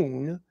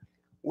noon,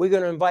 we're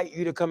going to invite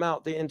you to come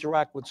out to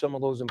interact with some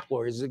of those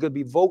employers. There's going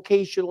to be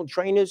vocational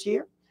trainers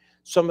here.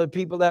 Some of the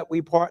people that we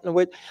partner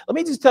with. Let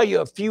me just tell you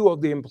a few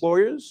of the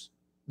employers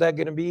that are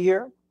going to be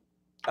here.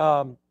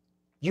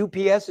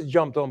 UPS has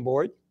jumped on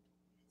board.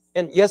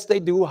 And yes,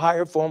 they do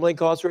hire formerly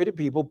incarcerated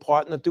people,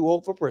 partner through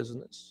Hope for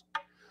Prisoners.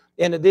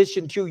 In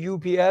addition to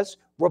UPS,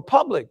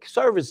 Republic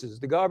Services,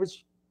 the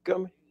garbage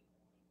company,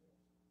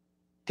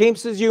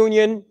 Teamsters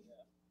Union,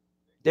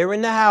 they're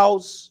in the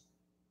house,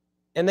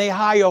 and they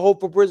hire Hope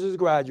for Prisoners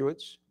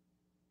graduates.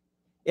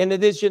 In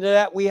addition to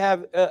that, we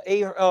have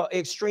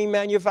Extreme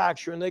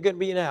Manufacturing. They're going to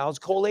be in the house.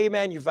 Colay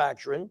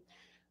Manufacturing.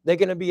 They're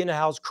going to be in the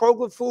house.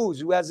 Kroger Foods,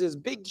 who has this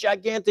big,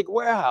 gigantic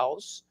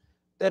warehouse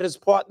that is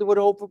partnered with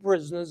Hope for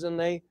Prisoners, and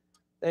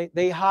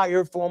they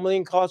hire formerly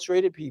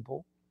incarcerated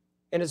people.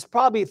 And it's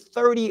probably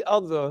 30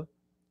 other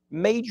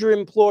major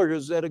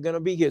employers that are going to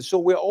be here. So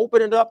we're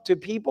opening it up to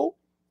people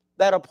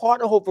that are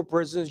part of Hope for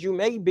Prisoners. You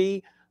may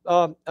be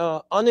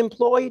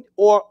unemployed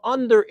or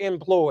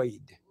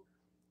underemployed.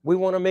 We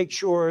want to make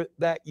sure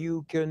that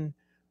you can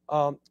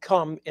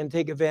come and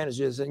take advantage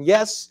of this. And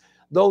yes,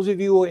 those of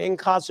you who are in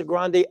Casa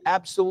Grande,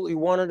 absolutely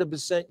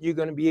 100%, you're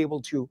going to be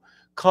able to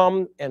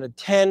come and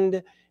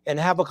attend and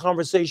have a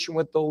conversation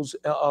with those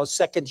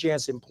second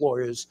chance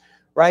employers,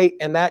 right?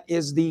 And that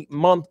is the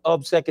month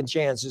of second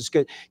chances.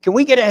 Can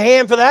we get a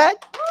hand for that?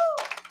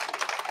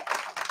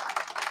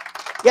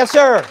 Yes,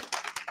 sir.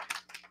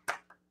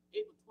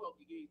 April 12th,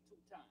 you gave 2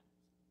 times,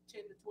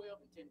 10 to 12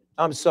 and 10 to 2.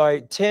 I'm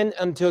sorry, 10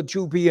 until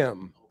 2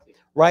 p.m.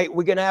 Right?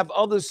 We're going to have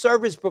other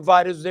service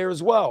providers there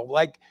as well.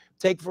 Like,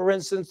 take, for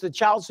instance, the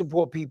child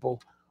support people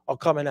are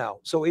coming out.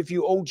 So if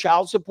you owe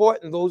child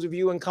support, and those of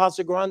you in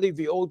Casa Grande, if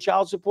you owe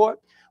child support,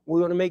 we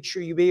want to make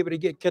sure you be able to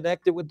get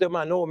connected with them.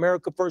 I know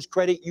America First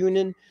Credit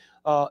Union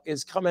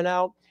is coming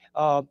out.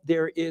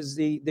 There is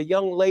the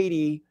young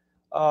lady,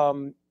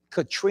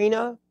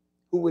 Katrina,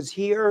 who was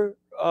here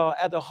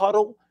at the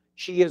Huddle.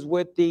 She is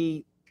with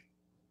the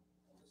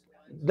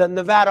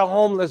Nevada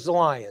Homeless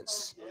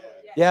Alliance.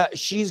 Yeah,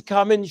 she's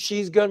coming.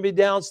 She's going to be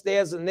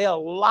downstairs, and there are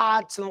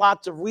lots and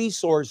lots of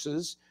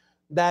resources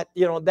that,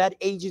 you know, that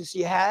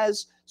agency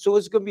has. So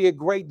it's going to be a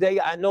great day.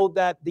 I know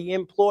that the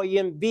employee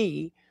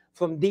MV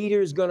from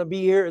Dieter is going to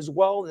be here as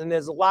well, and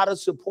there's a lot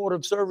of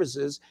supportive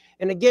services.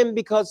 And again,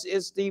 because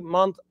it's the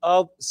month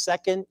of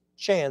second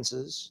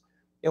chances,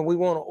 and we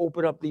want to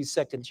open up these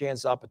second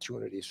chance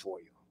opportunities for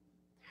you.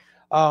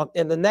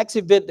 And the next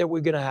event that we're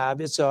going to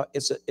have, it's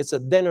a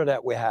dinner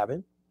that we're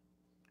having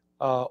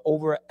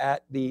over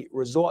at the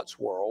Resorts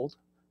World,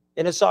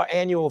 and it's our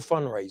annual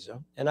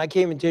fundraiser. And I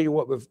can't even tell you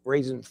what we're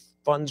raising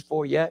funds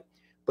for yet,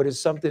 but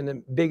it's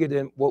something bigger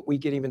than what we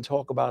can even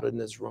talk about in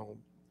this room.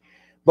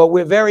 But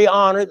we're very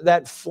honored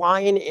that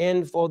flying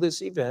in for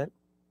this event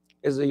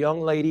is a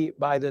young lady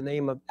by the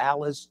name of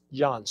Alice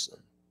Johnson.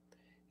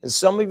 And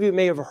some of you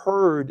may have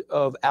heard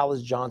of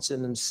Alice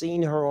Johnson and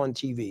seen her on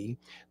TV.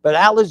 But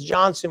Alice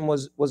Johnson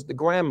was the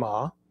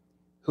grandma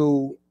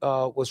who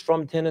was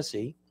from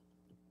Tennessee.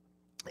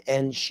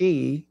 And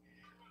she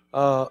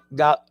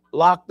got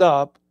locked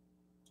up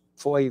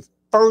for a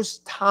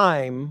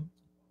first-time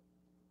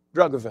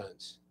drug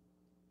offense.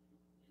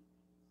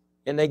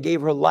 And they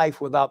gave her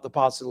life without the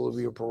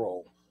possibility of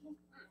parole.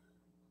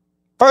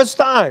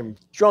 First-time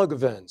drug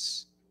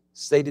offense,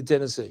 state of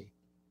Tennessee.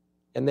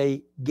 And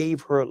they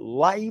gave her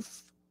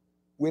life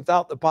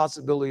without the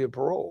possibility of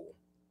parole.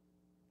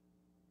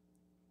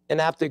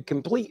 And after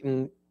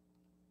completing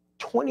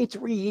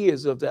 23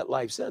 years of that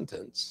life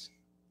sentence,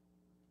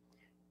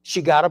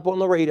 she got up on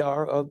the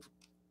radar of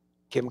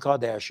Kim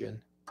Kardashian.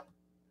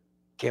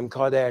 Kim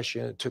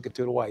Kardashian took it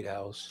to the White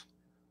House.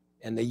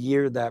 And the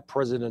year that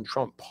President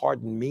Trump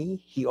pardoned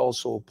me, he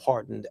also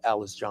pardoned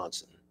Alice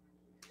Johnson.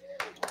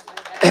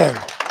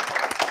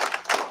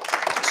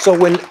 So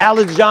when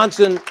Alice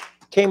Johnson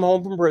came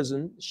home from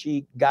prison,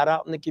 she got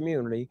out in the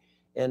community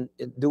and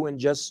doing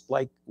just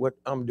like what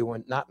I'm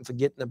doing, not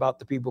forgetting about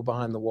the people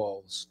behind the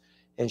walls.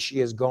 And she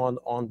has gone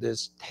on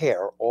this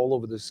tear all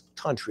over this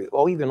country,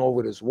 or even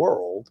over this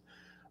world,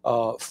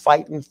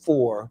 fighting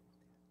for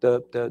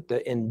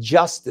the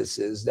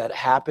injustices that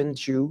happen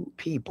to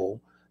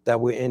people that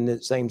were in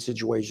the same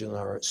situation as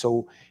her.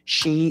 So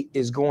she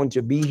is going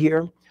to be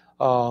here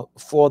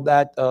for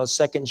that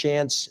second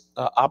chance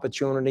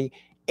opportunity.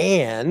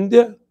 And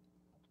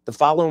the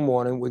following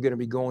morning, we're going to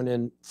be going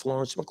in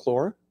Florence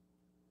McClure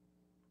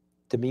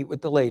to meet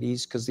with the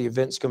ladies because the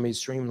event's going to be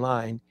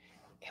streamlined.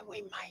 And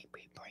we might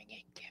be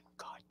bringing Kim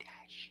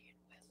Kardashian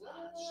with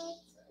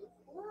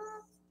us.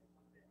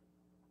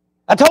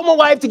 I told my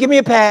wife to give me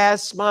a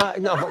pass.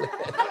 No,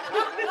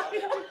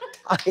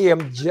 I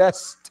am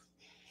just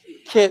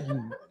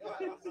kidding.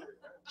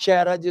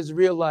 Chad, I just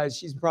realized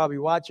she's probably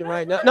watching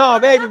right now. No,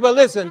 baby, but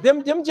listen,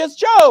 them just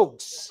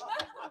jokes.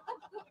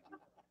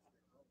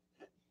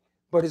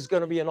 But it's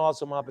going to be an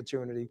awesome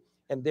opportunity.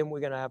 And then we're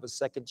going to have a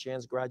second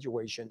chance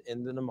graduation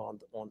end of the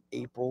month on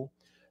April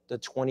the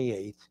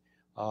 28th.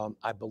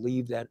 I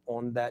believe that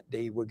on that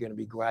day, we're going to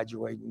be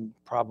graduating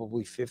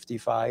probably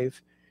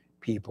 55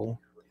 people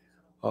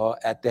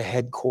at the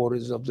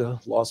headquarters of the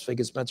Las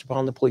Vegas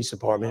Metropolitan Police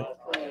Department.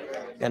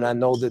 And I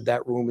know that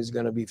that room is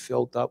going to be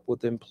filled up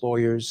with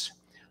employers,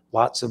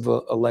 lots of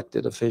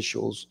elected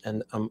officials.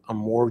 And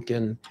I'm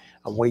waiting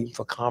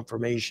for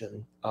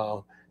confirmation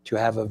to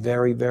have a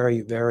very,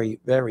 very, very,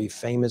 very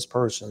famous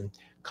person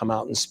come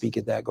out and speak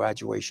at that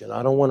graduation.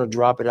 I don't want to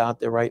drop it out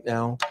there right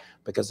now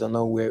because I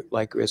know we're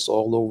like it's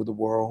all over the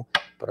world,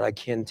 but I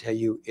can tell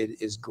you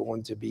it is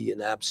going to be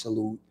an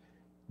absolute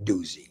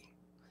doozy.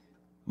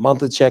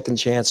 Month of Checking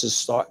Chances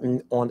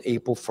starting on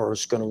April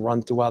 1st, going to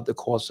run throughout the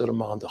course of the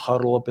month.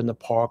 Huddle up in the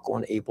park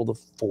on April the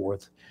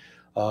 4th.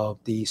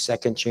 The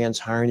second chance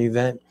hiring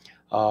event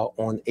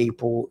on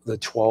April the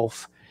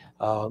 12th.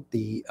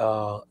 The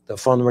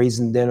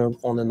fundraising dinner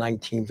on the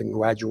 19th, and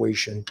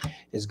graduation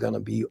is going to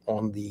be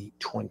on the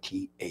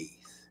 28th.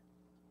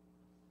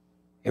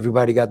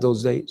 Everybody got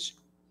those dates?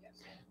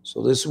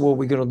 So this is what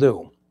we're going to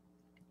do.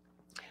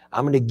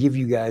 I'm going to give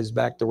you guys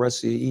back the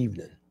rest of the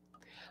evening.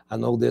 I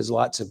know there's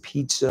lots of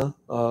pizza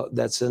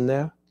that's in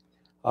there.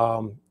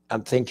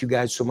 Thank you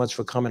guys so much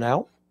for coming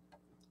out.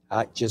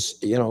 I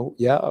just,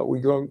 yeah, we're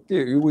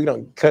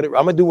gonna cut it.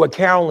 I'm gonna do what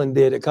Carolyn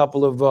did a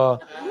couple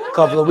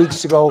of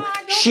weeks ago.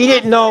 She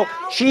didn't know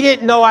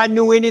I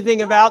knew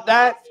anything about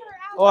that.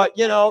 Or,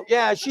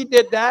 yeah, she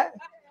did that.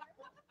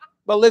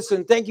 But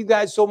listen, thank you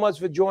guys so much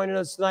for joining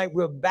us tonight.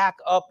 We're back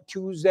up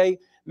Tuesday.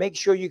 Make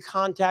sure you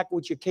contact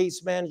with your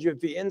case manager.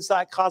 If you're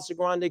inside Casa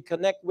Grande,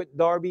 connect with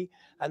Darby.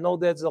 I know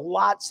there's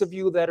lots of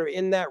you that are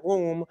in that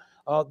room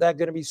that are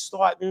going to be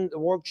starting the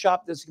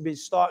workshop that's going to be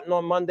starting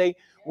on Monday.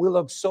 We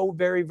look so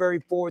very, very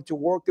forward to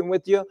working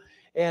with you.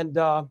 And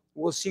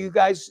we'll see you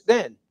guys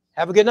then.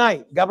 Have a good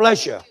night. God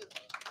bless you.